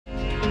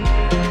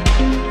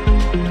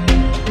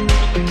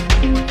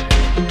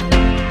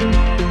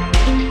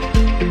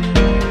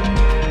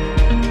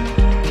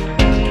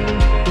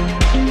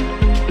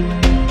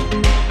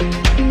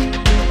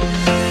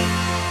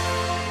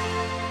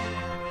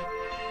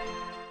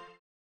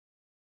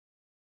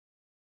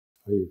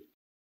Hey,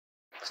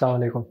 Assalamu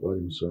alaikum.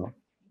 Walaikum Salam.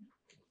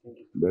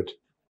 But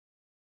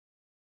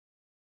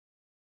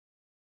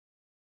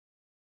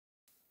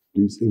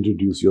please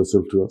introduce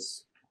yourself to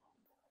us.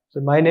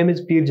 So my name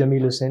is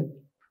Jameel Hussain.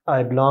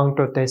 I belong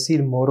to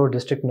Tehsil Moro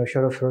district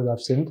Nowshera Firoz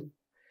of Sindh.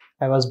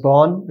 I was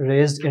born,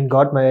 raised and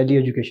got my early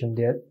education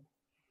there.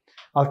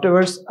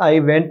 Afterwards, I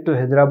went to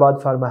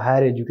Hyderabad for my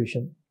higher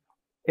education.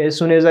 As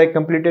soon as I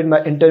completed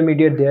my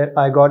intermediate there,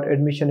 I got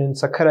admission in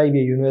Sakhar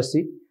IBA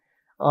University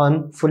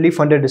on fully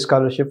funded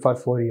scholarship for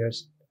 4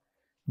 years.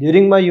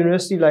 During my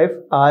university life,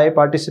 I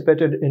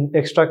participated in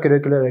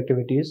extracurricular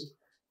activities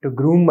to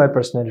groom my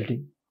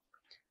personality.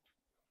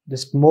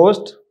 This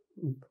most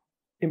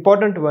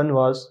important one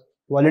was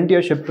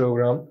volunteership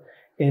program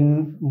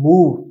in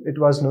MOVE. It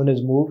was known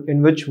as MOVE,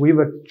 in which we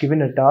were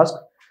given a task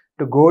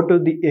to go to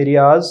the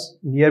areas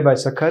nearby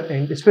Sakhar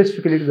and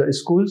specifically to the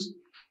schools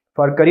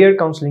for career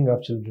counseling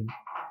of children.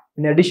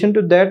 In addition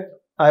to that,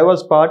 I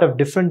was part of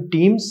different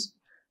teams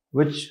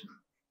which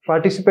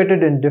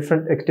participated in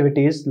different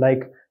activities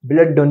like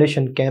blood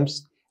donation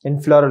camps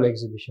and floral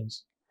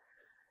exhibitions.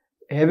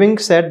 Having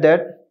said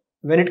that,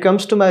 when it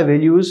comes to my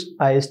values,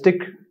 I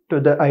stick to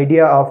the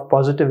idea of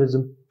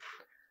positivism,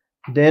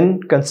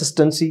 then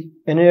consistency,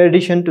 and in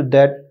addition to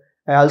that,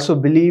 I also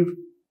believe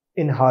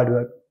in hard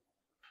work.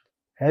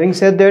 Having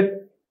said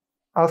that,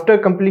 after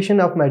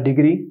completion of my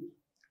degree,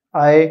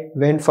 I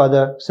went for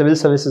the civil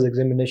services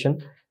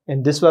examination,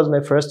 and this was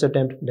my first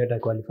attempt that I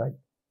qualified.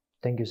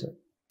 Thank you, sir.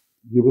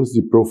 Give us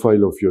the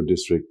profile of your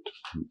district,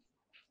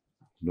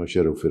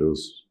 Nowshera Firoz.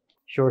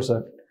 Sure,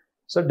 sir.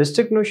 So,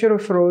 District Nowshera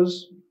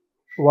Firoz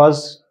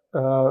was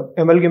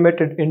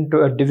amalgamated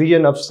into a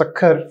division of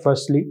Sakhar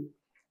firstly,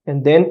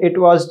 and then it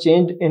was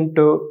changed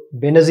into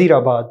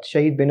Benazirabad,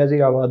 Shahid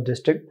Benazirabad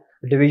district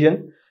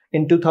division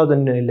in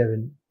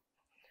 2011.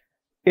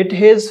 It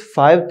has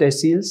 5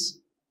 tehsils.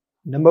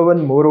 Number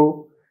 1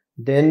 Moro,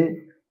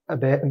 then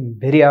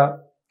Bheria,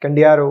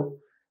 Kandiaro,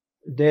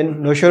 then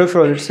Nowshera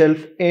Firoz itself,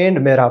 and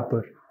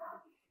Mehrapur.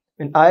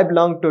 And I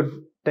belong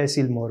to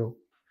Tehsil Moro.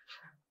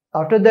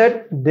 After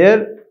that,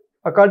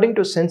 according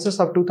to census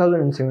of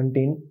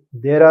 2017,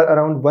 there are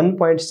around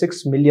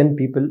 1.6 million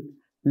people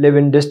live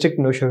in district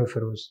Nowshera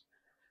Firoz.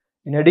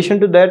 In addition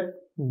to that,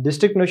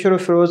 district Nowshera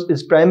Firoz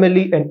is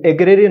primarily an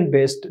agrarian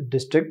based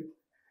district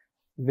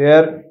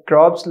where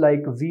crops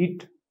like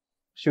wheat,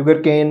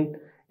 sugarcane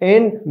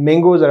and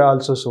mangoes are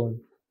also sown.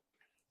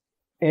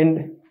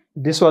 And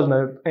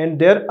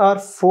there are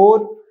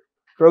 4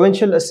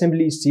 provincial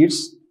assembly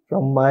seats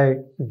from my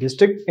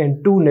district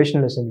and 2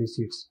 national assembly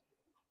seats.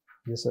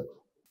 Yes, sir.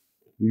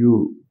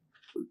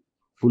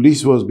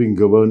 Police was being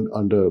governed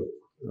under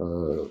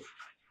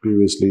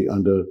previously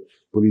under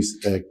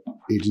Police Act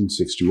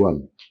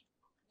 1861.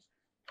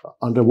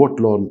 Under what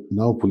law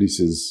now police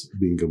is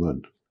being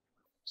governed?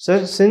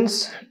 Sir,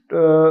 since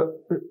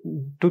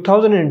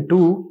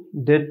 2002,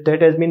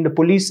 that has been the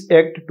Police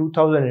Act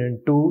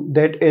 2002,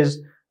 that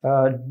is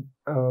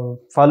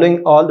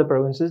following all the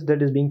provinces,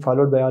 that is being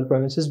followed by all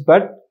provinces.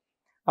 But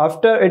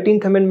after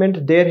 18th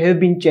Amendment, there have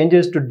been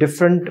changes to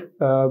different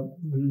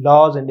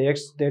laws and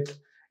acts that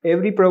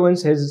every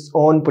province has its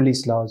own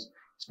police laws.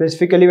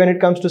 Specifically, when it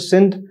comes to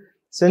Sindh,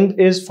 Sindh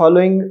is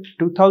following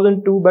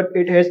 2002, but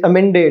it has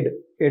amended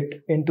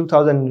it in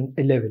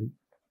 2011.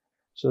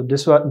 So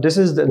this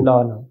is the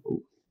law now.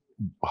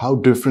 How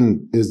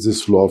different is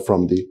this law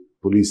from the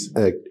Police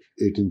Act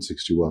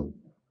 1861?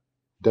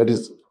 That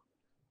is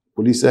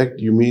Police Act,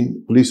 you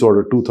mean Police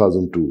Order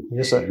 2002?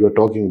 Yes, sir. You are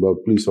talking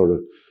about Police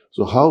Order.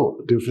 So how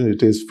different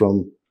it is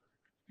from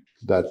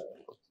that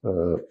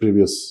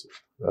previous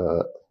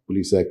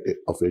Police Act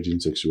of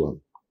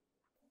 1861?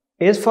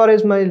 As far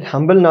as my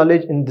humble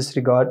knowledge in this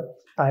regard,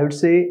 I would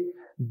say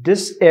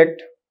this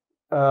act,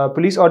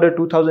 Police Order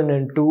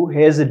 2002,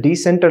 has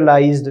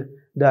decentralized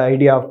the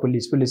idea of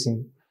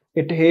policing.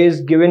 It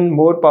has given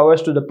more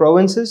powers to the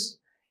provinces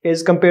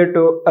as compared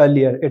to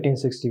earlier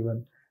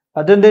 1861.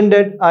 Other than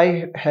that,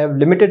 I have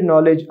limited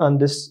knowledge on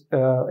this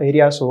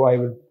area, so I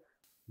would.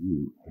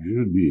 You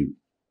should be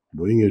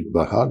doing it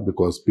by heart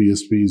because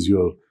PSP is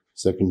your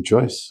second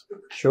choice.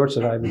 Sure,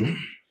 sir, I will.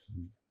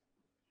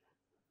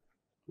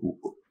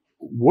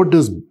 What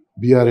does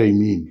BRI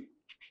mean?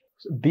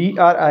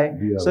 BRI.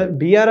 Sir,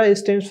 BRI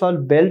stands for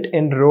Belt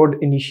and Road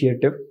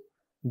Initiative,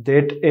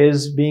 that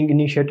is being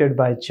initiated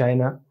by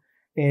China.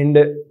 And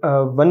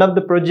one of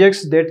the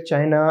projects that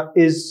China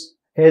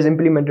has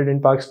implemented in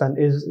Pakistan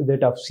is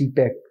that of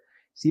CPEC.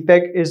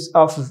 CPEC is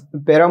of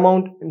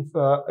paramount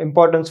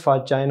importance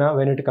for China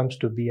when it comes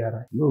to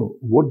BRI. No,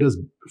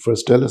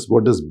 first tell us,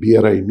 what does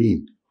BRI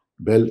mean?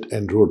 Belt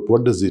and Road,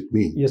 what does it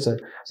mean? Yes, sir.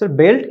 So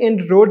Belt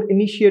and Road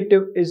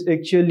Initiative is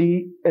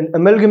actually an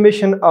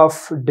amalgamation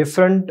of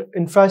different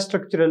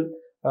infrastructural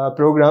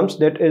programs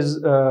that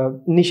is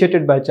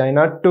initiated by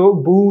China to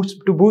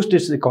boost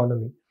its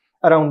economy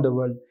around the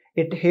world.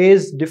 It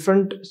has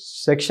different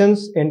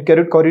sections and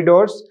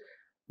corridors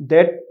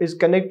that is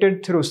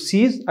connected through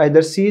seas,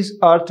 either seas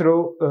or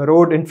through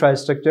road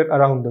infrastructure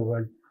around the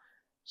world.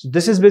 So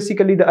this is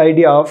basically the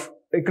idea of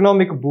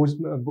economic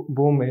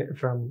boom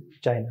from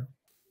China.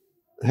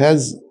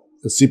 Has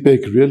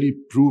CPEC really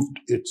proved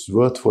its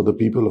worth for the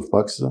people of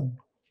Pakistan?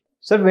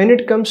 Sir, when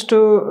it comes to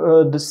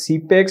the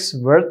CPEC's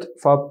worth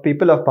for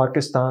people of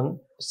Pakistan,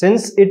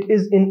 since it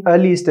is in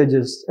early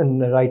stages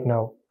right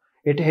now,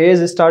 it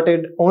has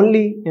started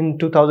only in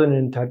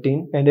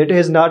 2013 and it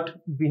has not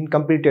been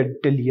completed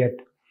till yet.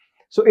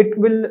 So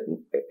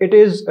it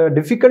is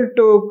difficult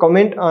to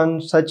comment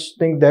on such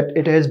thing that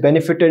it has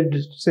benefited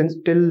since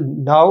till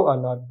now or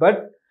not.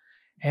 But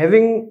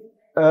having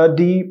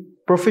the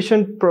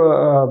proficient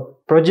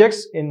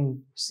projects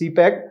in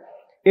CPEC,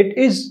 it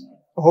is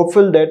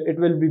hopeful that it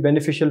will be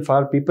beneficial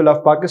for people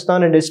of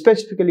Pakistan and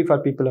specifically for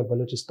people of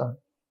Balochistan.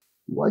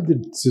 Why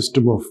did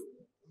system of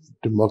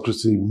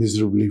democracy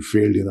miserably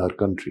failed in our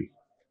country?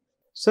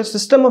 So,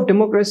 system of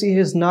democracy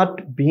has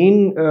not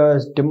been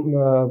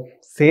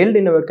failed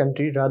in our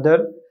country.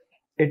 Rather,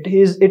 it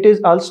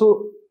is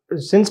also,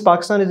 since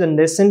Pakistan is a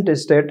nascent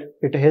state,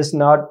 it has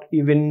not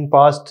even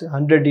passed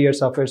 100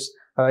 years of its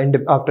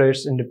after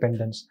its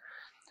independence.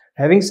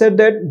 Having said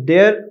that,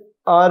 there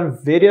are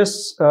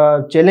various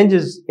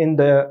challenges in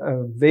the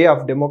way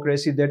of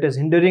democracy that is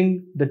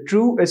hindering the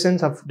true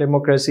essence of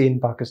democracy in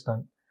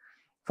Pakistan.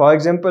 For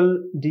example,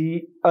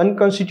 the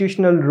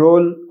unconstitutional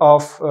role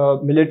of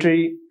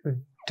military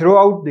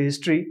throughout the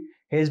history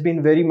has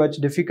been very much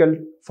difficult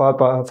for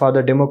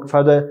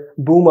the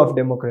boom of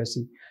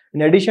democracy.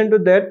 In addition to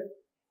that,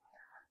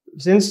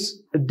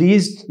 since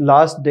these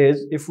last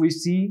days, if we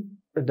see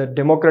the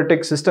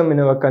democratic system in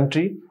our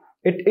country,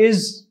 it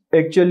is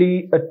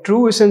actually a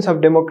true essence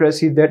of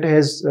democracy that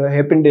has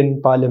happened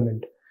in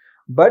Parliament.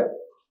 But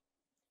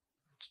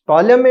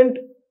Parliament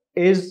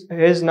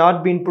has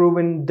not been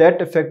proven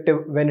that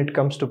effective when it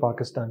comes to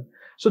Pakistan.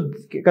 So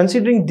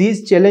considering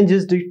these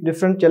challenges, the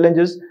different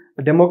challenges,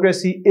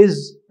 democracy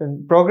is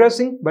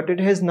progressing, but it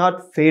has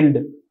not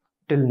failed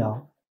till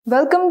now.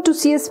 Welcome to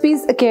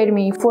CSPs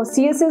Academy for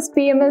CSS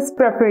PMS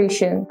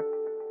preparation.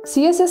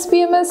 CSS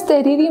PMS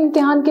तहरीरी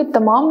इम्तिहान के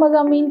तमाम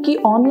मज़ामीन की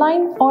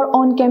online और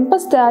on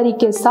campus तैयारी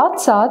के साथ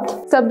साथ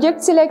subject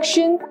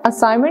selection,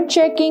 assignment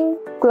checking,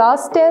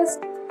 class test,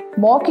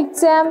 mock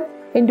exam,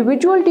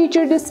 individual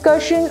teacher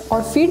discussion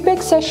और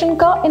फीडबैक सेशन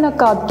का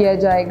इनकाद किया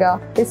जाएगा।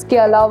 इसके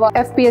अलावा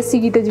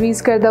FPSC की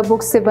तजवीज़ करदा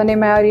बुक्स से बने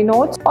मयारी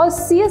नोट्स और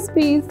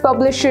CSPs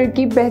पब्लिशर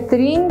की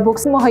बेहतरीन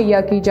बुक्स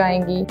मुहैया की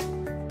जाएंगी।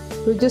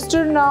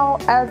 Register now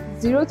at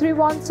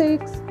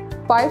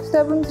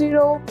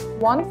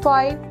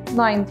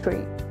 0316-570-1593.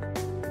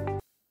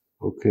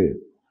 Okay.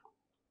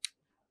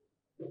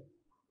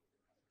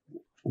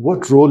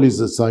 What role is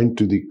assigned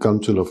to the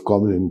Council of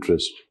Common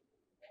Interest?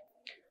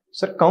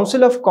 So,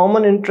 Council of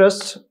Common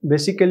Interest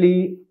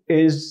basically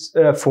is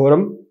a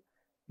forum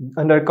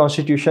under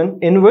Constitution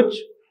in which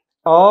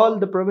all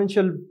the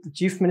provincial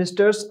chief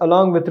ministers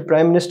along with the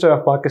Prime Minister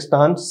of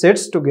Pakistan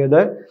sits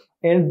together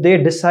and they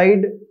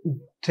decide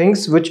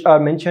things which are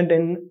mentioned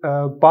in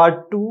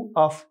part 2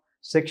 of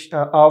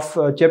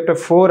chapter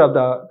 4 of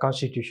the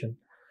Constitution.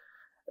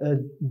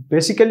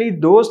 Basically,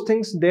 those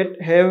things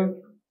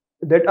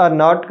that are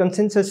not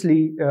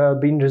consensusly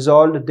being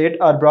resolved, that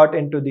are brought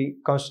into the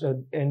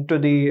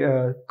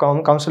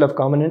Council of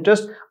Common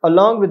Interest.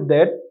 Along with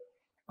that,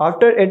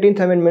 after 18th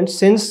Amendment,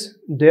 since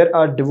there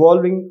are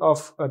devolving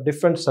of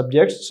different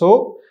subjects,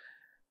 so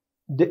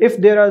if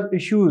there are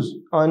issues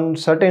on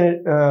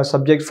certain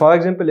subjects, for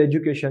example,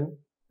 education,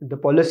 the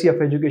policy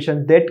of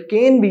education, that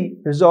can be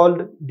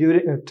resolved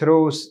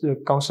through the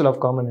Council of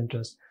Common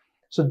Interest.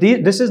 So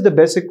this is the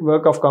basic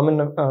work of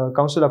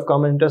Council of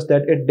Common Interest,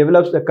 that it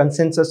develops a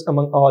consensus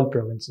among all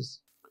provinces.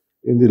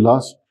 In the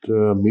last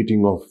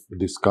meeting of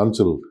this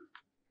council,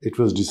 it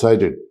was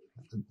decided,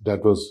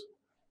 that was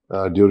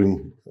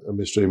during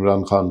Mr.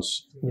 Imran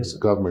Khan's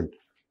government,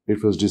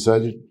 it was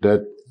decided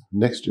that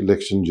next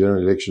election,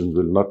 general elections,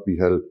 will not be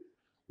held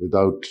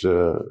without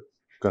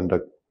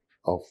conduct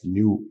of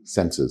new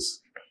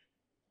census.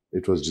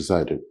 It was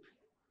decided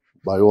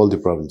by all the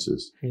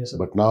provinces. Yes, sir.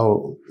 But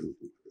now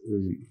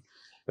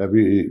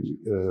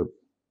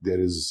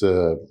there is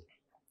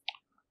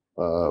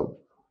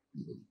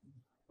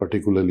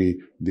particularly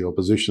the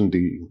opposition,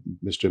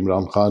 Mr.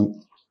 Imran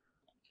Khan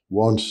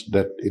wants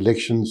that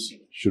elections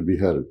should be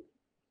held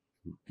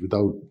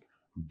without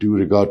due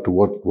regard to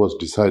what was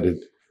decided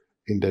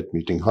in that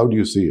meeting. How do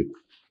you see it?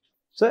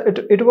 So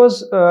it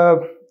was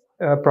a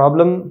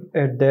problem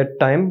at that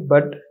time,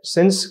 but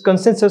since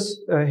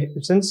census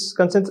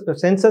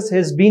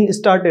has been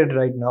started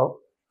right now,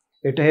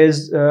 it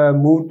has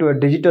moved to a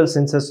digital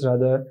census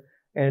rather,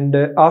 and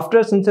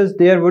after census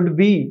there would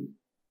be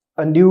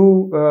a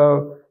new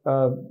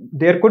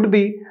there could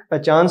be a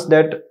chance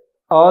that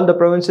all the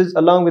provinces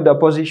along with the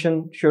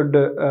opposition should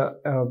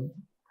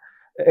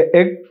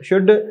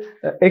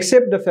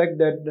accept the fact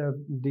that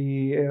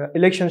the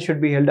elections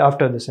should be held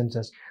after the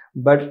census.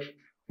 But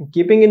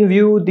keeping in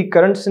view the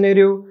current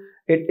scenario,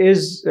 it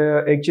is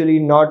actually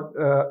not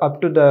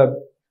up to the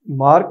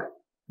mark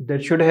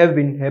that should have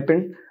been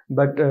happened,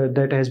 but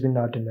that has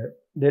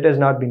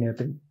not been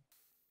happened.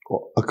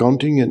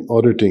 Accounting and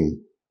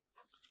auditing,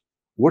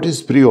 What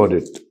is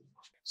pre-audit?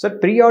 So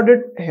pre-audit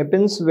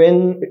happens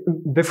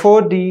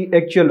before the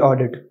actual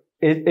audit.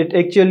 It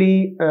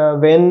actually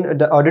when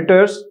the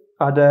auditors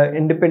or the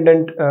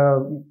independent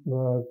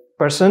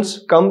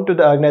persons come to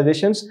the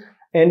organizations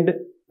and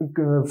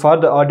for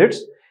the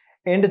audits,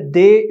 and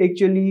they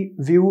actually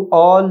view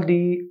all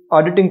the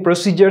auditing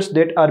procedures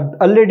that are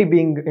already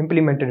being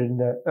implemented in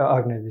the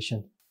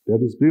organization.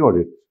 That is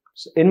pre-audit.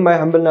 So in my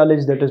humble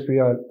knowledge, that is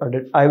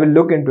pre-audit. I will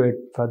look into it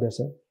further,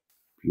 sir.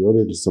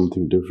 Pre-audit is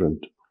something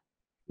different.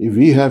 If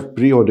we have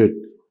pre-audit,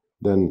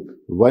 then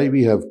why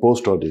we have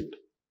post-audit?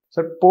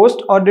 So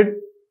post-audit,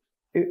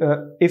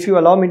 if you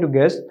allow me to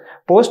guess,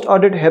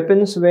 post-audit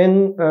happens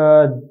when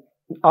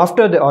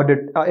after the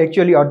audit,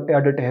 actually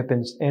audit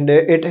happens, and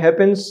it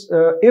happens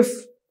I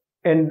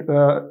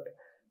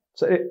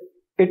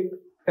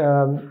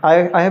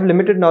have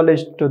limited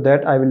knowledge to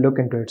that. I will look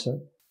into it, sir.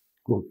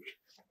 Good.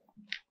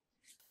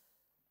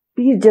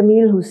 Peer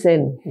Jameel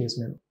Hussain. Yes,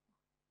 ma'am.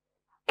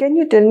 Can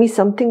you tell me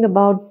something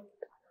about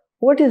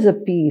what is a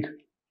peer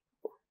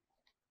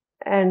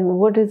and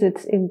what is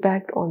its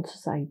impact on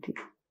society?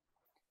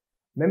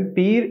 Ma'am,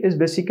 peer is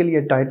basically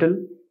a title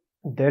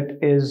that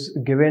is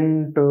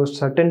given to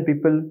certain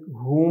people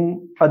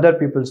whom other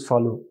people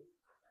follow.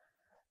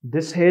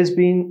 This has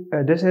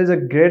a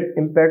great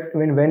impact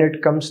when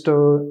it comes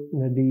to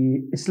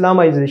the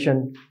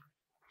Islamization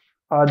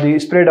or the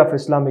spread of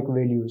Islamic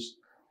values.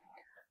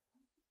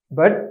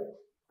 But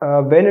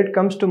when it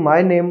comes to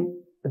my name,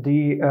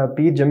 the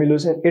Peer Jameel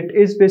Hussain, it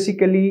is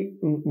basically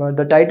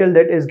the title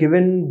that is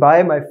given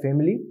by my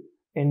family,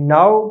 and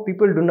now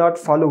people do not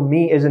follow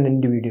me as an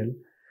individual.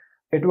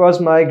 It was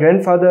my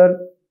grandfather.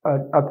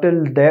 Up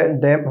till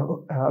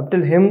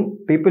him,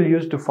 people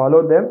used to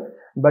follow them.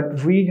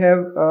 But we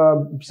have,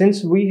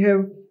 since we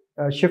have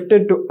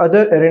shifted to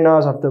other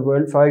arenas of the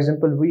world, for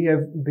example, we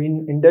have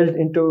been indulged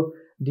into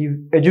the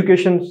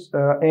educations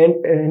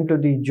and into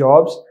the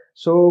jobs.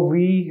 So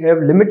we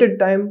have limited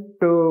time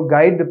to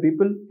guide the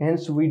people.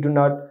 Hence,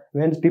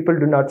 people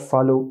do not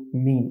follow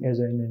me as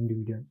an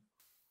individual.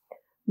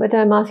 But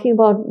I'm asking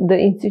about the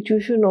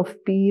institution of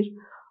peer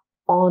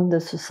on the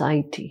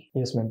society.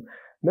 Yes, ma'am.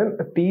 Ma'am,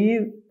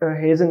 peer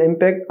has an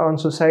impact on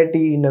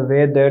society in a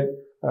way that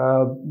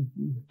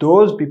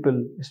those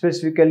people,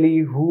 specifically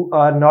who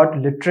are not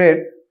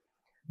literate,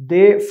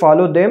 they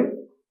follow them,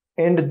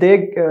 and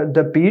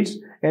the peers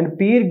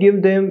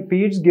give them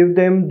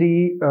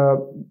the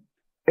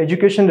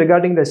education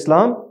regarding the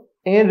Islam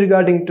and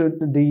regarding to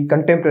the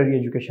contemporary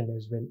education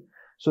as well.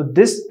 So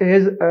this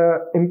has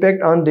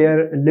impact on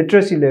their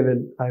literacy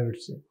level, I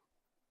would say.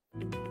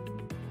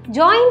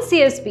 Join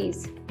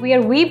CSPs,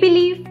 where we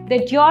believe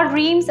that your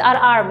dreams are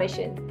our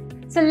mission.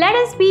 So let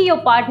us be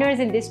your partners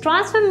in this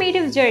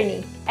transformative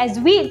journey as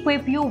we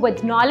equip you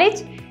with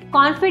knowledge,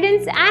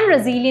 confidence, and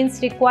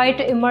resilience required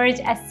to emerge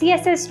as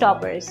CSS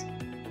toppers.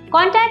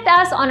 Contact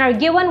us on our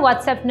given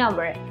WhatsApp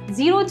number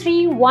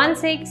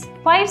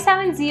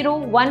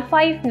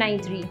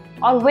 0316-570-1593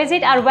 or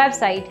visit our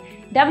website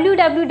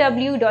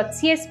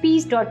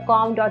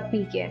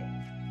www.csps.com.pk.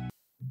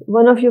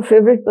 One of your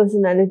favorite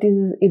personalities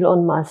is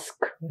Elon Musk.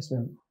 Yes,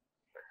 ma'am.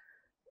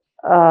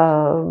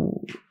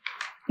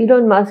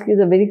 Elon Musk is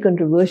a very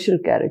controversial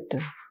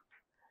character.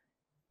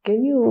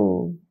 Can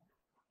you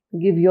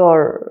give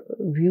your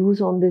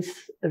views on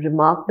this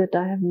remark that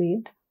I have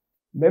made?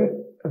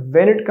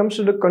 When it comes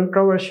to the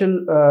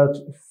controversial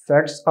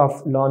facts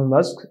of Elon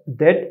Musk,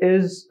 that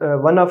is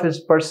one of his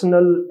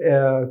personal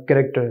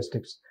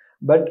characteristics.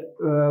 But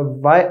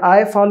why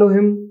I follow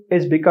him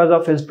is because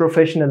of his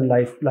professional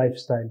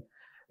lifestyle.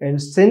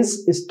 And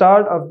since the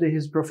start of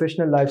his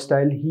professional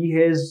lifestyle, he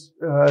has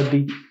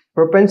the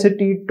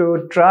propensity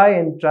to try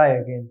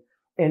again.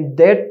 And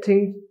that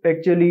thing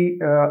actually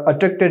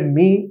attracted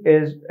me,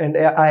 and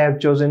I have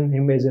chosen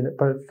him as a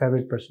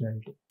favorite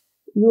personality.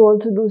 You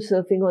also do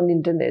surfing on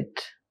internet.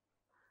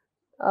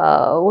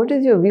 What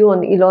is your view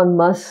on Elon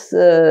Musk's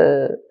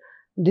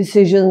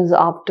decisions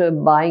after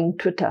buying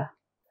Twitter?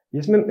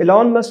 Yes, ma'am.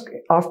 Elon Musk,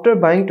 after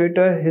buying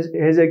Twitter,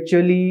 has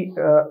actually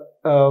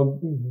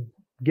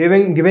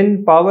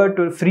given power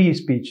to free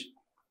speech.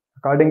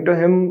 According to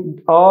him,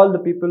 all the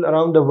people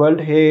around the world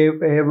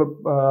have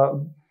a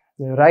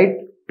right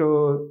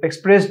to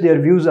express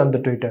their views on the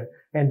Twitter,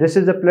 and this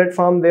is a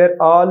platform where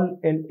all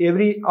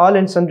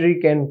and sundry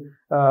can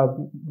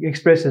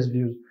express his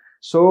views.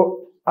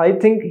 So I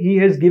think he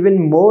has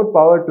given more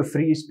power to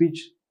free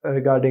speech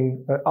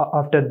regarding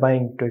after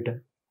buying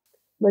Twitter.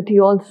 But he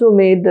also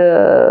made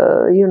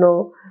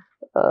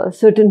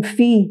certain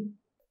fee.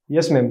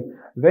 Yes, ma'am.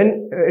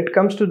 When it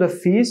comes to the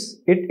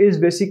fees, it is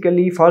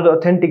basically for the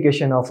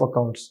authentication of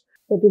accounts.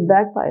 But it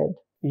backfired.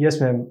 Yes,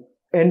 ma'am.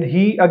 And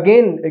he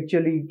again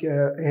actually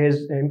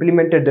has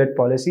implemented that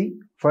policy.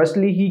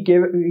 Firstly,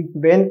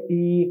 when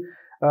he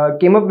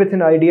came up with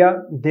an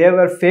idea, there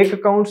were fake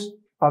accounts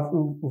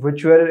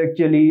which were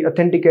actually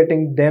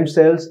authenticating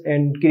themselves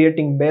and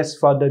creating mess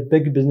for the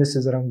big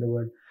businesses around the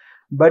world.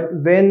 But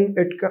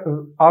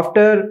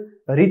after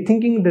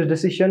rethinking the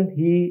decision,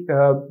 he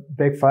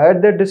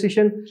backfired that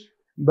decision.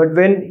 But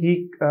when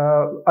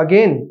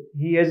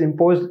he has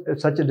imposed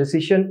such a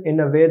decision in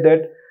a way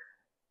that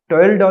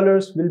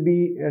 $12 will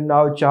be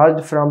now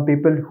charged from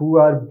people who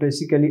are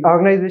basically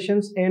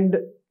organizations, and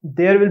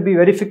there will be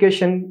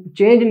verification,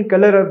 change in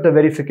color of the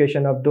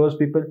verification of those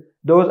people,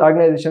 those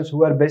organizations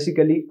who are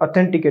basically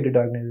authenticated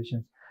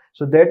organizations.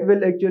 So that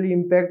will actually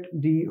impact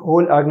the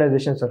whole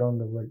organizations around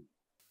the world.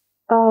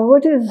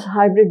 What is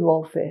hybrid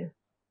warfare?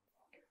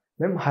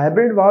 Ma'am,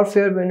 hybrid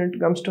warfare, when it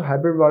comes to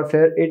hybrid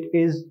warfare, it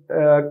is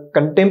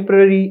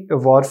contemporary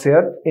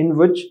warfare in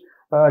which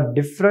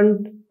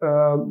different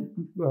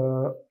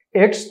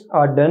acts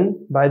are done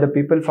by the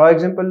people. For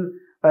example,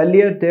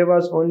 earlier there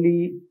was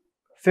only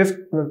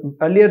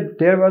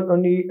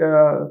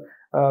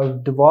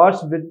the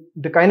wars with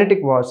the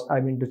kinetic wars, I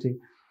mean to say.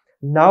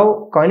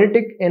 Now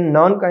kinetic and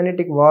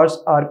non-kinetic wars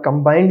are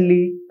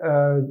combinedly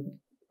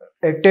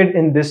acted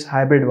in this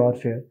hybrid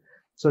warfare.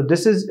 So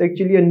this is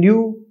actually a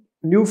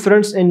new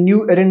fronts and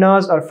new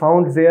arenas are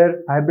found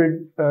where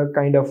hybrid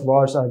kind of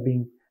wars are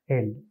being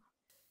held.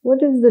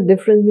 What is the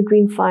difference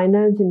between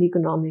finance and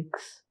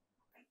economics?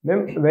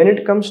 Ma'am, when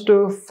it comes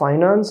to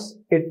finance,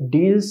 it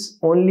deals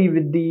only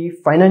with the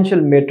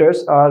financial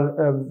matters, or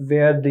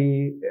where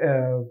the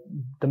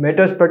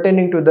matters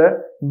pertaining to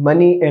the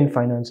money and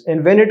finance.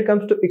 And when it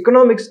comes to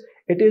economics,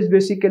 it is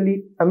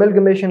basically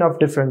amalgamation of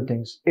different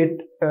things.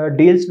 It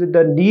deals with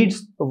the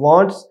needs,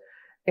 wants,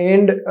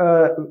 and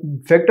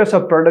factors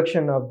of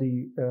production of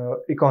the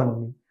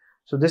economy.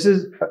 So this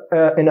is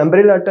an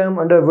umbrella term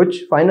under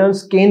which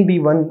finance can be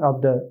one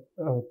of the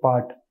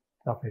part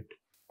of it.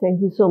 Thank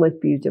you so much,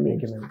 Peer Jameel.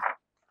 Thank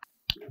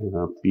you,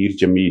 ma'am. Peer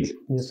Jameel,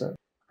 Yes, sir.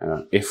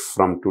 if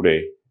from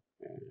today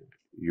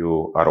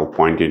you are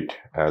appointed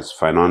as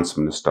Finance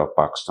Minister of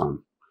Pakistan,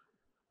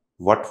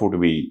 what would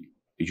be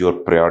your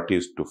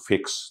priorities to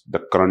fix the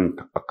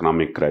current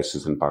economic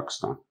crisis in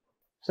Pakistan?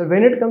 So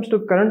when it comes to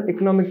current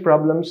economic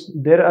problems,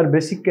 there are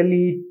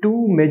basically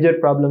two major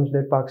problems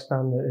that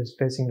Pakistan is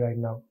facing right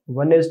now.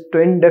 One is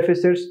twin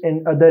deficits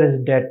and other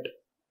is debt.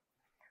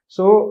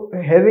 So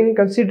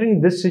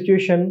considering this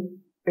situation,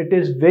 it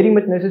is very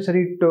much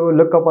necessary to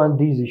look upon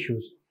these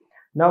issues.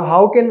 Now,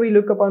 how can we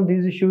look upon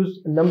these issues?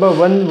 Number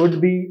one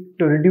would be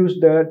to reduce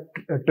the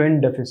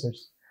twin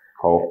deficits.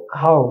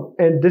 How?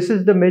 And this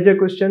is the major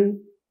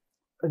question.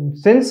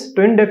 Since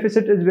twin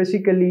deficit is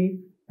basically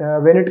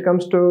when it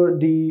comes to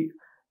the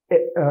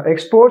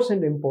exports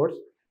and imports,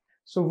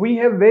 so we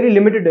have very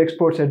limited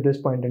exports at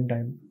this point in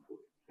time.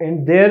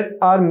 And there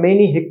are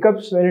many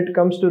hiccups when it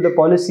comes to the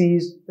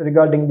policies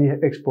regarding the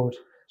exports.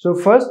 So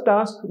first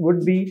task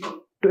would be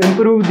to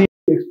improve the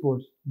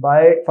exports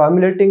by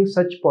formulating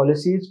such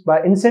policies,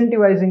 by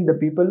incentivizing the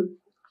people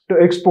to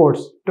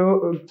exports,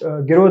 to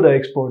grow the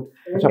export.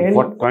 So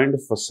what kind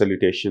of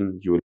facilitation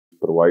you will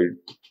provide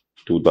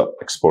to the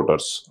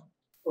exporters?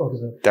 Okay,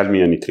 sir. Tell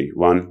me any three.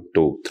 1,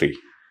 2, 3.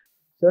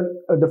 Sir,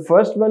 the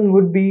first one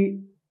would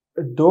be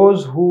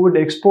those who would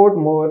export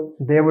more,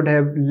 they would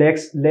have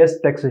less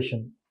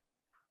taxation.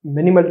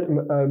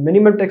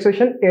 Minimal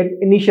taxation at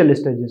initial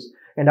stages,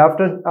 and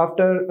after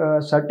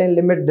a certain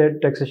limit, that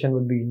taxation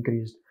would be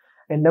increased.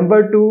 And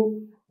number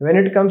two, when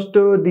it comes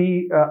to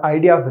the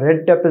idea of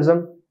red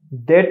tapeism,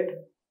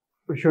 that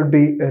should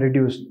be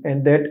reduced,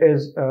 and that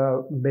is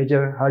a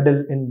major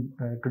hurdle in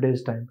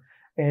today's time.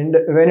 And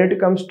when it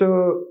comes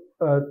to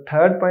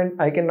third point,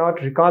 I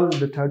cannot recall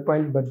the third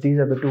point, but these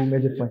are the two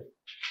major points.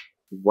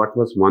 What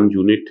was one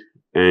unit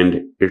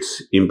and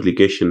its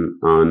implication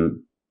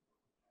on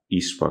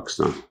East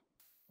Pakistan?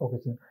 Okay,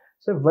 sir.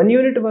 So one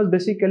unit was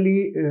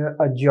basically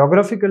a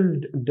geographical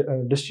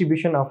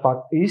distribution of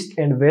East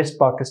and West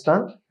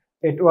Pakistan.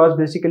 It was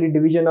basically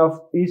division of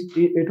East.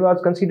 It was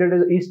considered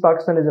as East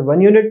Pakistan as a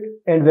one unit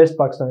and West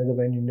Pakistan as a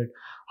one unit.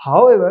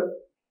 However,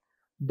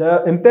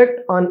 the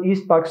impact on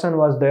East Pakistan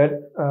was that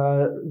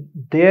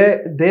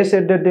they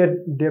said that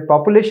their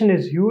population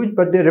is huge,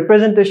 but their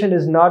representation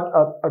is not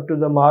up to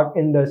the mark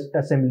in the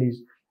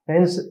assemblies.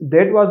 Hence,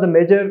 that was the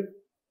major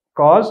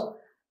cause.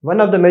 One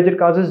of the major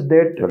causes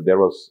that there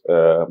was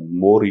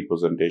more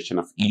representation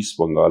of East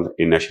Bengal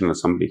in National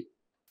Assembly.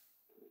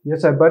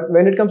 Yes, sir. But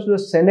when it comes to the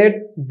Senate,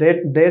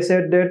 they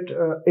said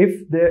that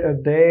if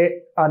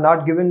they are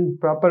not given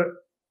proper,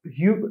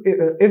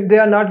 if they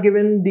are not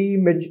given the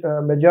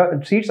major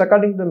seats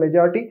according to the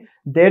majority,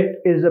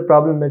 that is a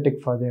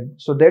problematic for them.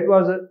 So that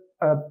was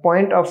a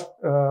point of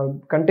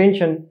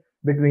contention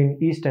between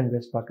East and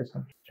West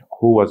Pakistan.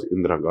 Who was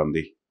Indira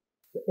Gandhi?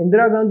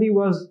 Indira Gandhi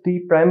was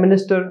the Prime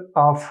Minister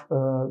of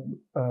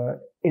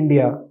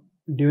India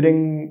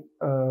during,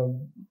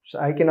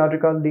 I cannot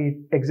recall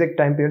the exact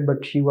time period,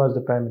 but she was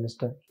the Prime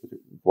Minister.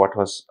 What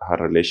was her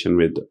relation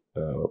with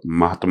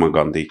Mahatma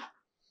Gandhi?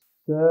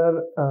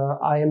 Sir,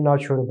 I am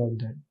not sure about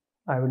that.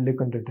 I will look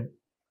into that.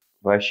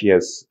 Why she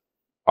has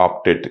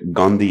opted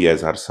Gandhi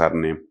as her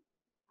surname?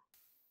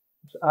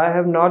 I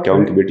have not. क्या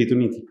उनकी बेटी तो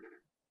नहीं थी?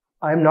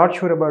 I am not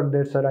sure about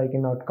that, sir. I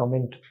cannot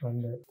comment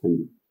on that. Thank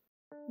you.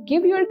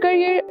 Give your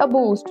career a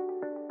boost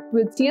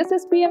with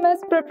CSS PMS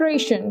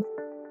preparation.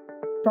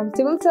 from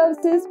Civil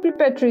Services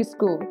Preparatory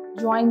School.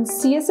 Join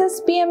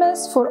CSS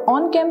PMS for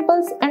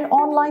on-campus and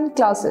online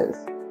classes.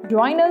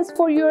 Join us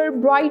for your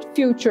bright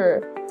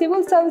future.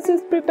 Civil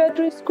Services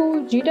Preparatory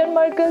School, Jeetan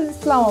Markaz,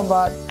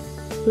 Islamabad.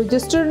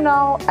 Register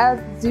now at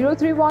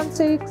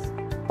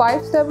 0316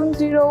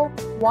 570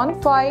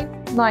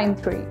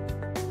 1593.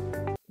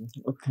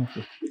 Okay.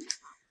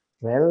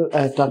 Well,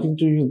 talking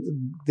to you,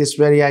 this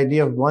very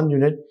idea of one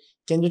unit,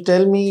 can you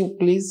tell me,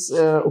 please,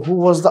 who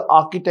was the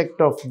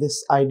architect of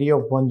this idea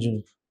of one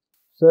unit?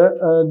 Sir,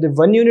 the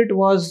one unit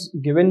was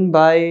given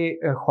by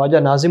Khwaja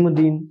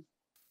Nazimuddin.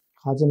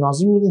 Khaja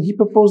Nazimuddin, he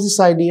proposed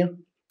this idea.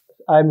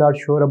 I'm not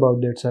sure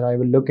about that, sir. I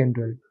will look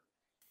into it.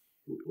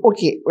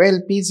 Okay, well,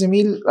 P.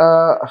 Jameel,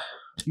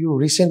 you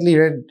recently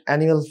read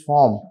Annual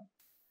Form.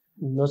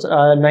 No, sir,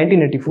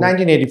 1984.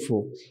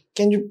 1984.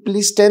 Can you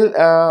please tell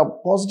a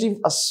positive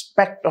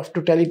aspect of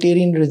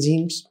totalitarian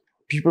regimes?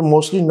 People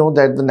mostly know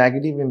that the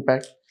negative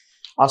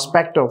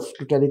aspect of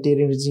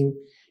totalitarian regime.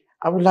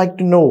 I would like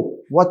to know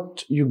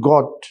what you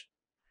got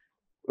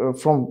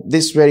from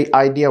this very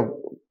idea.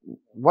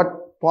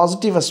 What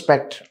positive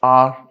aspect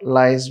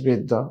lies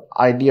with the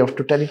idea of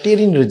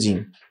totalitarian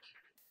regime?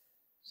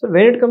 So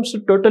when it comes to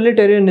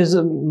totalitarian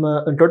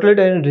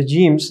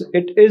regimes,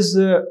 it is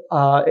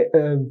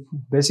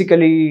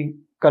basically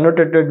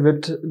connotated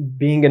with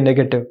being a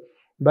negative.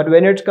 But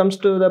when it comes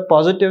to the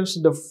positives,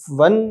 the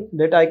one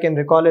that I can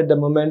recall at the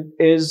moment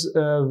is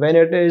when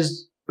it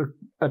is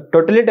a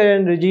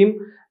totalitarian regime,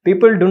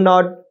 people do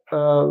not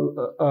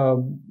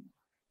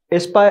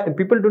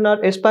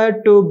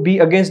aspire to be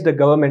against the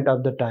government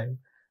of the time.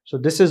 So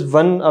this is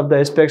one of the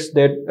aspects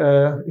that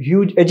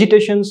huge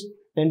agitations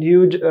and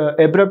huge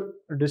abrupt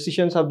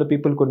decisions of the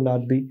people could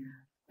not be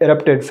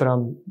erupted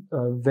from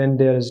when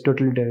there is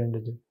totalitarian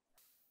regime.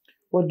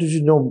 What did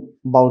you know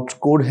about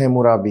Code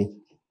Hammurabi?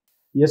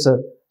 Yes,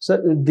 sir.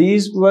 So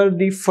these were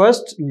the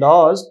first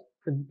laws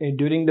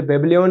during the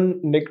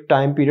Babylonic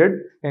time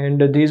period,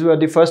 and these were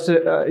the first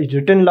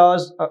written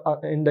laws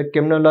in the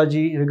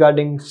criminology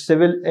regarding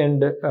civil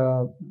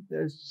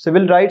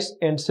rights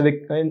and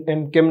civic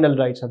and criminal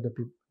rights of the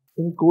people.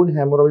 In Code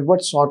Hammurabi,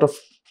 what sort of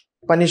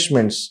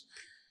punishments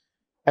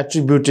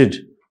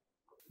attributed?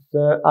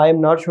 I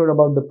am not sure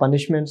about the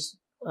punishments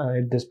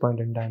at this point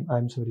in time.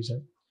 I'm sorry, sir.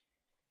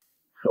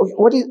 Okay,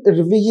 what is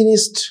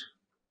revisionist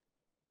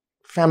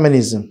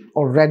feminism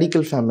or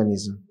radical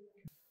feminism?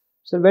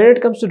 So when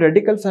it comes to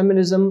radical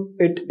feminism,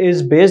 it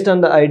is based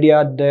on the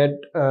idea that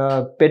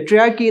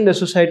patriarchy in the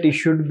society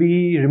should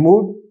be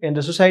removed and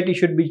the society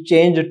should be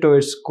changed to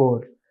its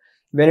core.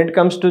 When it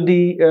comes to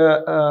the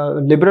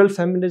liberal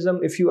feminism,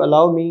 if you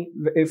allow me,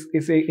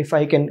 if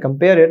I can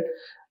compare it,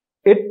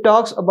 it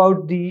talks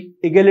about the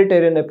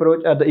egalitarian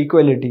approach or the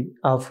equality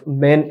of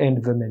men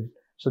and women.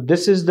 So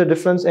this is the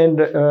difference, and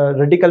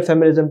radical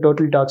feminism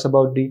totally talks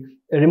about the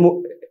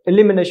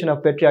elimination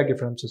of patriarchy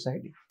from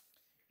society.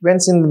 When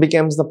Sindh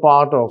becomes the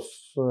part of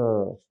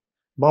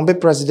Bombay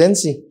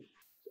presidency?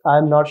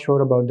 I'm not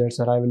sure about that,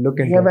 sir. I will look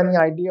into it. Do you have any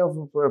idea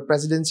of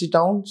presidency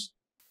towns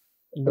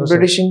No, in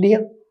British sir.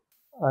 India?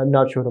 I'm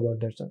not sure about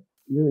that, sir.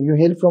 You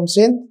hail from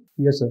Sindh?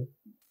 Yes, sir.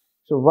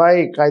 So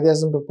why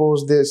Qaeda-e-Azam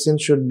proposed that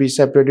Sindh should be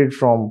separated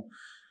from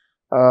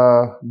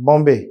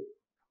Bombay?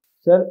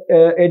 Sir,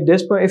 at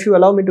this point, if you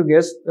allow me to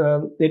guess,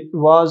 it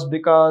was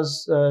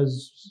because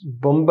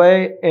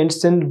Bombay and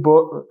Sindh,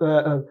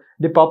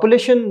 the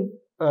population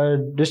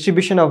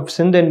distribution of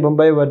Sindh and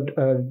Bombay were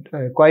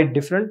quite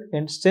different,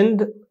 and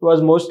Sindh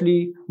was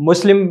mostly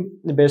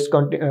Muslim-based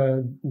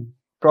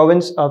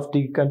province of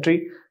the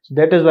country. So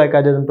that is why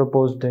Qaeda-e-Azam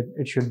proposed that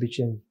it should be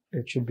changed.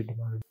 It should be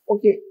demolished.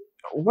 Okay,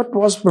 what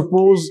was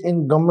proposed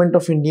in Government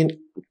of Indian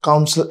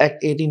Council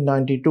Act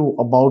 1892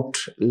 about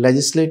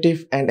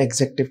legislative and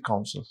executive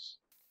councils?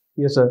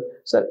 Yes, sir.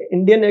 Sir,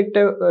 Indian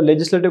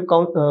Legislative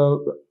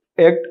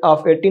Act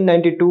of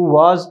 1892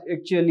 was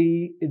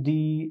actually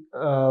the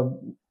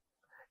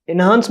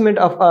enhancement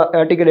of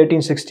Article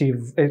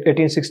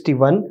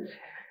 1861.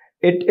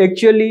 It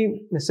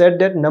actually said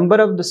that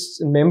number of the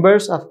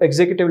members of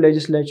executive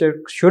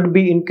legislature should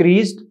be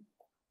increased,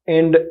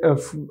 and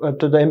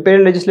to the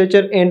imperial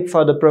legislature and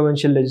for the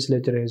provincial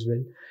legislature as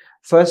well.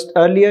 First,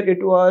 earlier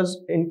it was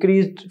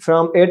increased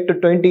from 8 to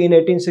 20 in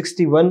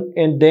 1861,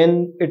 and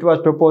then it was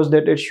proposed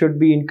that it should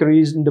be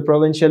increased in the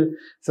provincial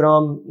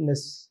from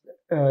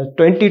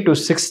 20 to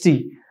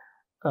 60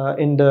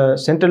 in the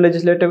central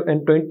legislative,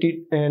 and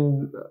 20,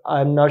 and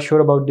I'm not sure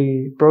about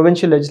the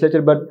provincial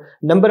legislature, but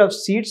number of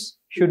seats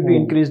should be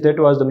increased. That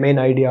was the main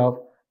idea of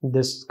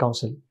this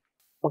council.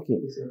 Okay.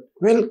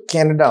 Well,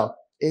 Canada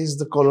is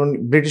the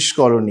British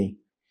colony,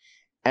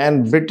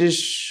 and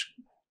British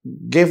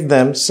gave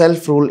them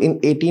self-rule in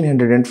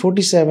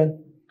 1847.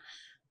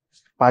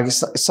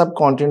 Pakistan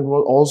subcontinent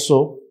was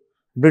also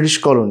British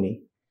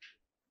colony.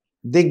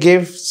 They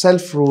gave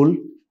self-rule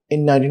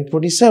in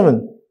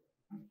 1947.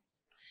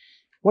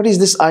 What is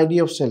this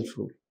idea of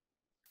self-rule?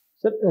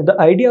 So the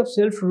idea of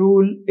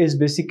self-rule is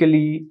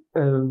basically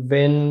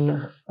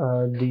when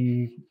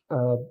the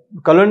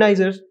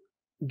colonizers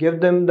give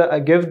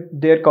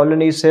their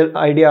colonies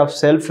idea of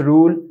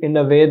self-rule in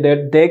a way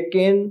that they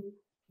can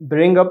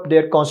bring up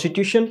their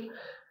constitution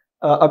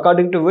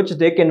according to which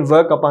they can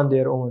work upon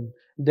their own.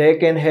 They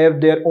can have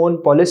their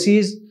own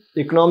policies,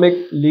 economic,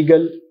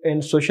 legal,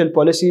 and social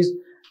policies,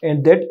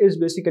 and that is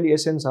basically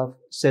essence of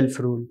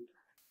self-rule.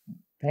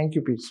 Thank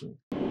you, Peter.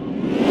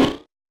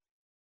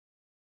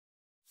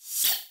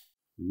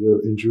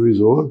 Your interview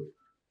is over.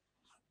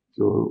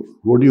 So,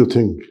 what do you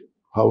think?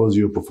 How was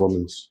your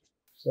performance?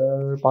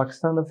 Sir,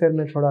 Pakistan affair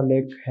में थोड़ा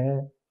lack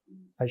है.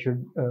 I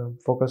should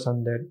focus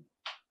on that.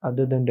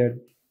 Other than that,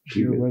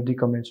 your worthy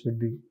comments would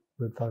be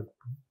good thought.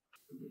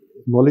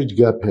 Knowledge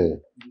gap है,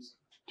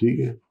 ठीक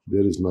है?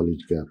 There is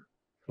knowledge gap.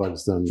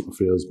 Pakistan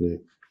affairs में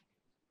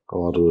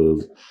और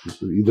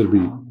इधर भी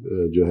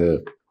जो है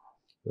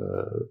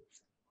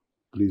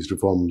पुलिस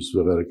रिफॉर्म्स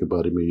वगैरह के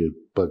बारे में ये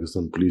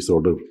Pakistan police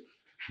order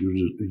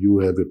you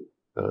have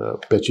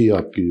patchy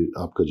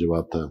आपका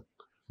जवाब था.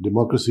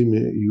 डेमोक्रेसी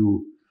में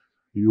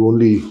you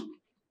only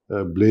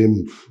blame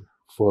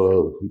for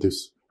this.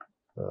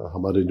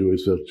 हमारे जो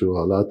इस वक्त जो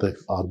हालात है,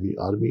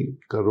 आर्मी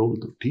का रोल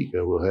तो ठीक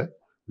है वो है,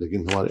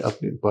 लेकिन हमारे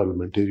अपने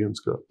पार्लियामेंटेरियंस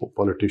का,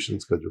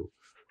 पॉलिटिशियंस का जो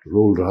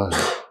रोल रहा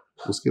है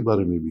उसके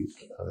बारे में भी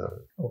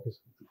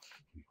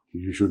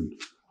you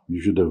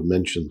should have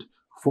mentioned.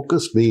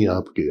 Focus नहीं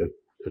आपके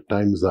at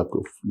times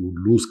आपको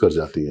लूज कर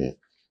जाती हैं.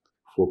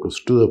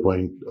 फोकस टू द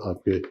पॉइंट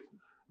आपके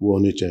वो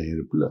होने चाहिए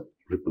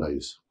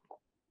रिप्लाईज.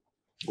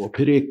 और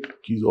फिर एक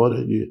चीज़ और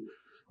है, ये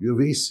you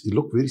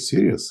look very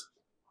serious.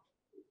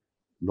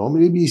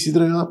 Normally भी इसी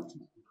तरह आप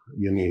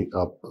यानी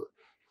आप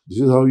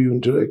this is how you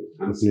interact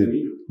अपने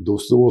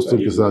दोस्तों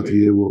के साथ,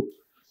 ये वो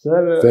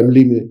सर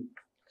फैमिली में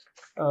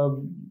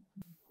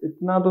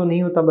इतना तो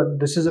नहीं होता, but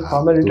this is a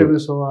formal interview,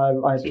 so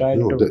I tried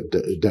to.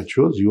 That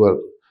shows you are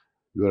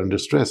under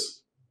stress.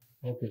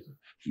 Okay.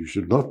 You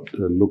should not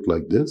look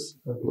like this.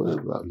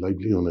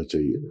 Lively होना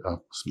चाहिए.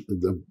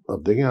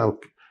 आप देखें आप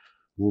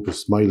मुंह पे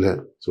स्माइल है,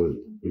 so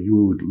you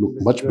look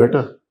much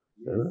better.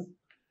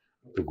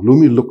 तो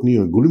ग्लूमी लुक नहीं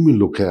है, ग्लूमी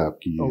लुक है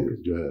आपकी.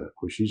 जो है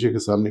कोई शीशे के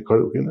सामने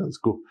खड़े होके ना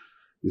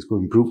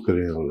इसको इम्प्रूव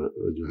करें, और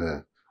जो है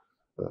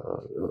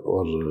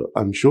और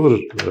I am sure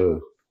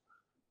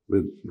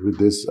with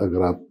this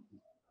अगर आप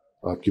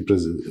आपकी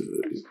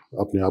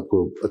अपने आप को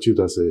अच्छी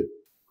तरह से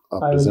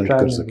आप प्रेजेंट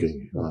कर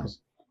सकेंगे. हाँ.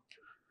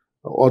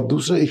 और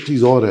दूसरा एक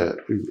चीज़ और है,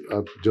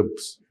 आप जब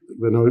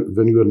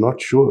when you are not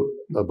sure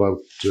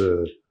about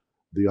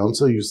the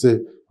answer, you say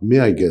may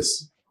I guess.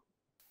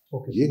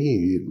 Okay. ये नहीं,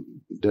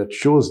 that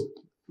shows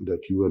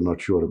that you are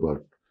not sure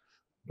about.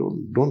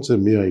 Don't say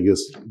may I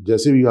guess.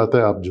 जैसे भी आता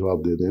है आप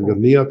जवाब दे दें. अगर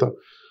नहीं आता,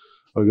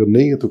 अगर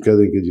नहीं है तो कह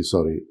दें कि जी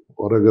सॉरी.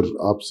 और अगर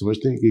आप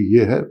समझते हैं कि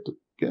ये है तो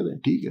कह दें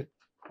ठीक है,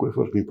 कोई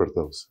फर्क नहीं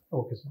पड़ता उससे.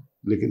 Okay, sir.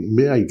 लेकिन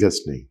may I guess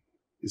नहीं,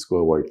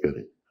 इसको अवॉइड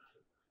करें.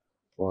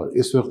 और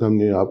इस वक्त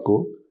हमने आपकी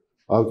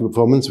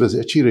परफॉर्मेंस वैसे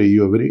अच्छी रही.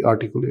 यू आर वेरी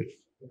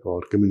आर्टिकुलेट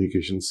और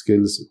communication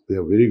skills they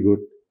are very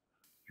good.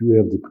 You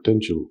have the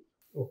potential.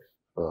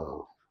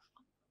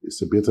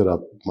 इससे बेहतर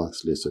आप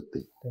मार्क्स ले सकते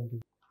हैं. Thank you.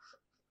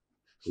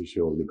 Wish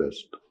you all the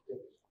best.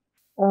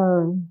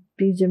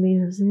 Please,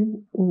 Jameel Hussain,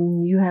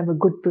 you have a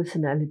good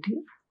personality.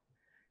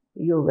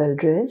 You're well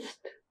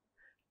dressed.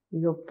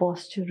 Your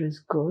posture is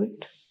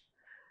good.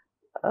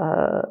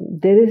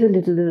 There is a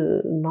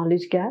little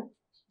knowledge gap.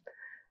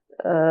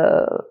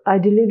 I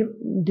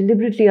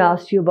deliberately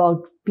asked you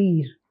about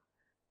peer,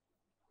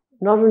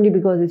 not only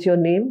because it's your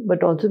name,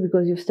 but also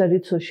because you've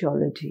studied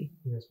sociology.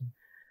 Yes, ma'am.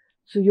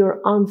 So your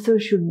answer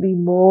should be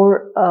more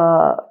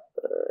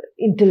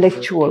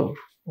intellectual.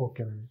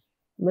 Okay, ma'am.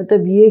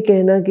 मतलब ये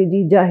कहना कि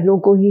जी जाहिलों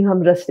को ही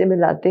हम रास्ते में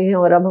लाते हैं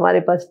और अब हमारे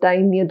पास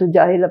टाइम नहीं है तो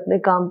जाहिल अपने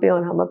काम पे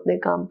और हम अपने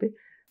काम पे.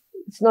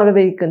 It's not a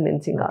very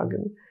convincing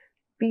argument.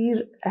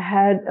 Peer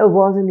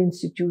was an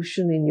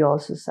institution in your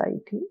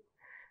society.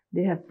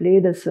 They have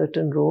played a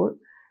certain role,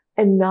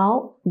 and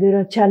now there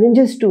are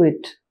challenges to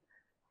it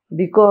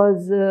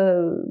because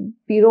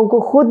पीरों को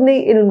खुद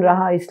नहीं इल्म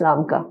रहा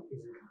इस्लाम का,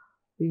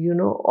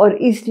 और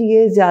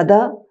इसलिए ज़्यादा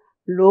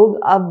लोग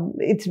अब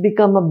it's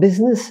become a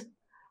business.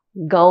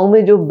 गाँव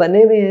में जो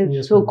बने हुए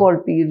हैं so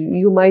called peer,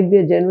 you might be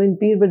a genuine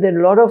peer, but there are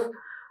a lot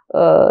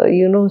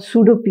of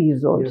pseudo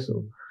peers also.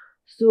 Yes.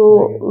 So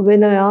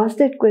when I ask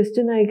that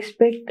question, I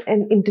expect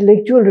an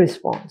intellectual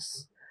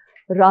response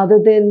rather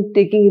than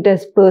taking it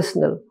as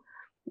personal.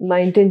 My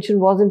intention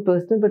wasn't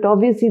personal, but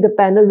obviously the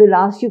panel will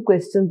ask you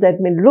questions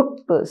that may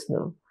look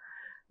personal.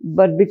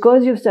 But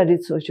because you've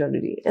studied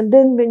sociology, and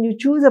then when you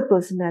choose a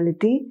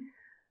personality,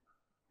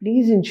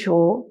 please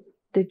ensure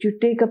that you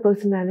take a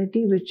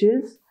personality which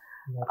is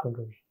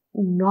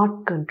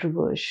not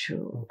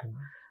controversial. Okay.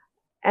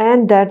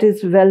 And that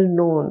is well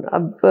known.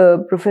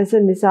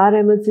 Professor Nisar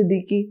Ahmed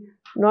Siddiqui,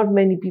 not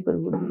many people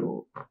would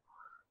know.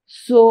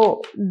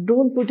 So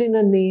don't put in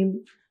a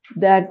name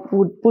that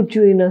would put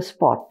you in a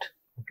spot.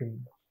 Okay.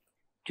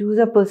 Choose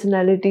a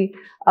personality.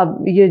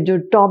 अब ये जो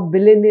top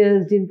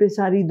billionaires जिन पे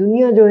सारी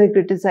दुनिया जो है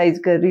criticise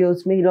कर रही है,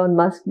 उसमें इलॉन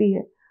मस्क भी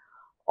है,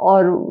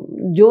 और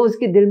जो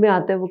उसके दिल में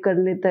आता है वो कर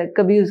लेता है.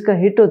 कभी उसका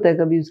हिट होता है,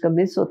 कभी उसका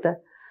मिस होता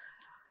है.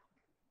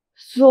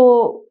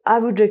 So I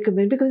would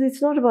recommend, because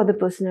it's not about the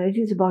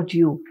personality, it's about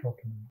you.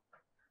 Okay.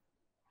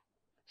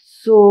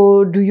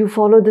 So do you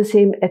follow the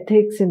same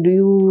ethics and do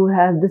you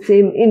have the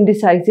same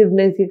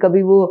indecisiveness कि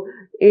कभी वो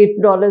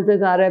 $8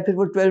 लगा रहा है, फिर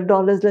वो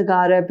 $12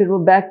 लगा रहा है, फिर वो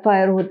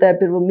backfire होता है,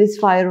 फिर वो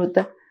misfire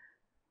होता है.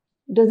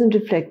 Doesn't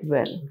reflect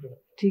well.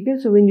 ठीक है?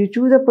 So when you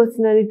choose a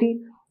personality,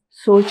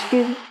 सोच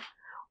के,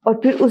 और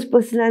फिर उस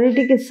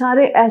personality के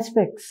सारे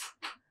aspects,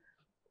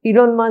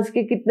 Elon Musk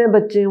के कितने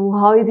बच्चे हैं,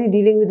 how is he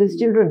dealing with his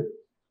children?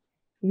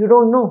 You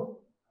don't know.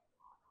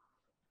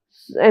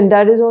 And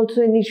that is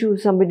also an issue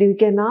somebody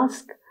can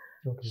ask.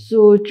 Okay.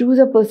 So choose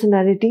a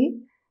personality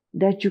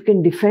that you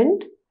can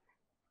defend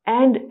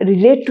and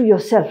relate to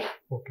yourself.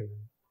 Okay.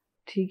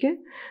 ठीक है?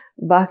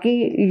 बाकी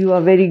you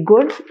are very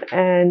good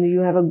and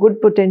you have a good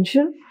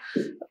potential.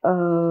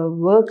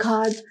 Work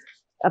hard.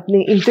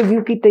 अपने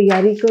interview की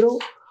तैयारी करो.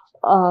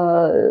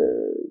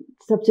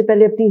 सबसे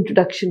पहले अपनी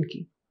इंट्रोडक्शन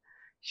की.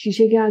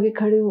 शीशे के आगे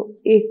खड़े हो,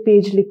 एक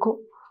पेज लिखो,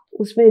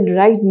 उसमें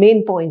write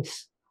main points.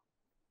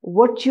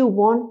 What you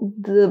want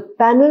the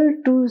panel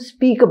to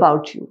speak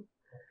about you.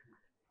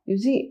 You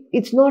see,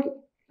 it's not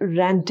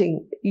ranting.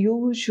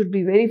 You should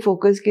be very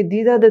focused that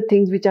these are the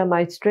things which are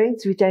my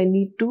strengths, which I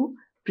need to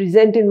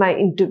present in my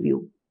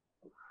interview.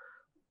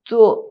 So,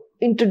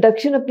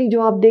 introduction अपनी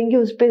जो आप देंगे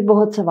उस पर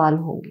बहुत सवाल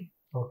होंगे.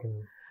 Okay.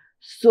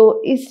 So,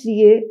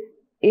 इसलिए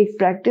एक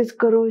practice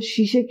करो,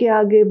 शीशे के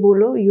आगे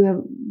बोलो.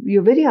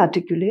 You're very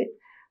articulate,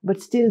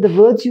 but still the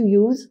words you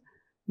use,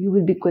 you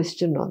will be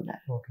questioned on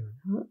that. Okay.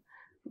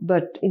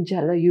 But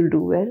inshallah you'll do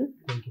well.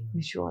 Thank you.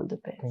 Wish you all the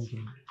best. Thank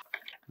you.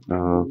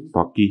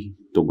 बाकी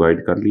तो guide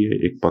कर लिए.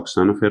 एक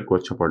Pakistan affair को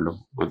अच्छा पढ़ लो,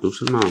 और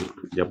दूसरा ना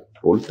जब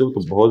बोलते हो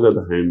तो बहुत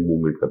ज़्यादा हैंड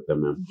मूवमेंट करते हैं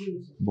मैम,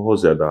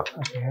 बहुत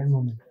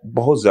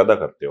ज़्यादा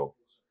करते हो,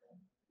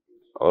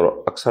 और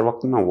अक्सर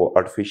वक्त ना वो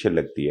आर्टिफिशियल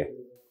लगती है.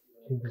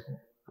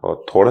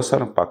 और थोड़ा सा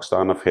ना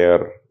पाकिस्तान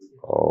अफेयर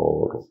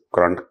और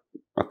करंट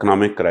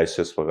इकोनॉमिक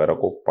क्राइसिस वगैरह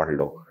को पढ़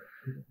लो.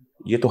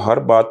 ये तो हर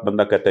बात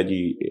बंदा कहता है जी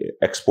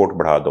एक्सपोर्ट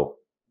बढ़ा दो,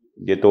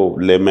 ये तो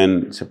लेमैन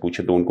से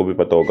पूछे तो उनको भी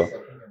पता होगा,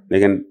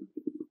 लेकिन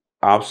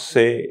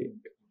आपसे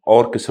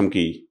और किस्म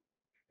की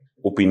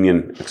ओपिनियन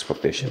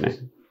एक्सपेक्टेशन है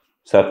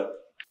sir.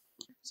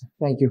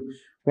 Thank you.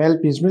 Well,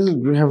 Jameel,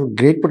 you have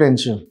great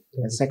potential.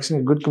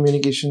 Excellent, good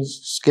communication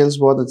skills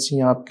बहुत अच्छी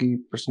हैं आपकी.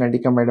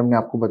 पर्सनैलिटी का मैडम ने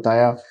आपको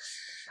बताया.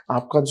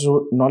 आपका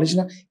जो नॉलेज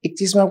ना, एक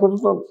चीज़ में आपको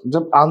तो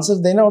जब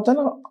आंसर देना होता है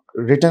ना,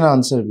 रिटन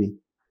आंसर भी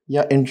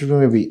या इंटरव्यू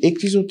में भी, एक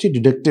चीज़ होती है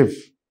डिडक्टिव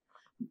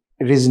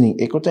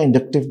रीजनिंग, एक होता है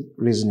इंडक्टिव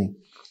रीजनिंग.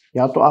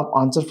 या तो आप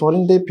आंसर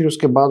फौरन दें, फिर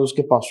उसके बाद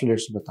उसके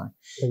पास्टुलेट्स बताएं,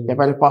 या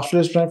पहले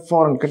पास्टुलेट्स बताएं,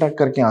 फौरन कटक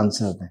करके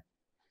आंसर दें.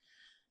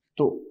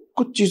 तो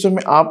कुछ चीज़ों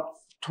में आप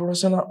थोड़ा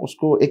सा ना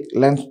उसको एक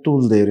लेंथ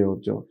टूल दे रहे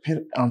होते हो,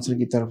 फिर आंसर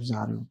की तरफ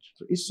जा रहे होते हो.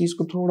 तो इस चीज़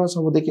को थोड़ा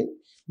सा वो देखें,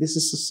 दिस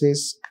इज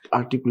सेस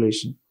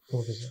आर्टिकुलेशन.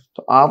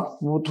 तो आप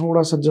वो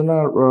थोड़ा सा जो ना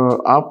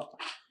आप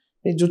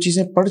जो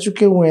चीज़ें पढ़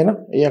चुके हुए हैं ना,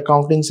 या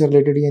अकाउंटिंग से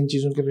रिलेटेड या इन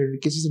चीज़ों के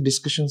रिलेटेड किसी से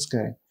डिस्कशंस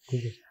करें.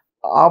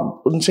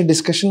 आप उनसे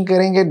डिस्कशन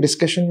करेंगे,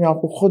 डिस्कशन में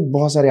आपको खुद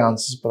बहुत सारे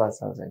आंसर्स पता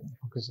चल जाएंगे.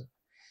 Okay sir.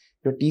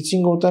 जो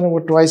टीचिंग होता है ना, वो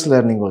ट्वाइस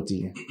लर्निंग होती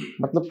है.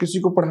 मतलब किसी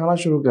को पढ़ाना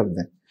शुरू कर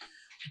दें,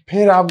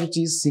 फिर आप वो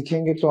चीज़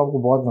सीखेंगे तो आपको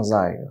बहुत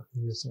मज़ा आएगा.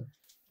 Yes sir.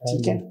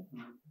 ठीक है.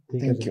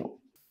 Thank you.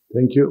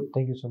 Thank you.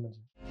 Thank you so much.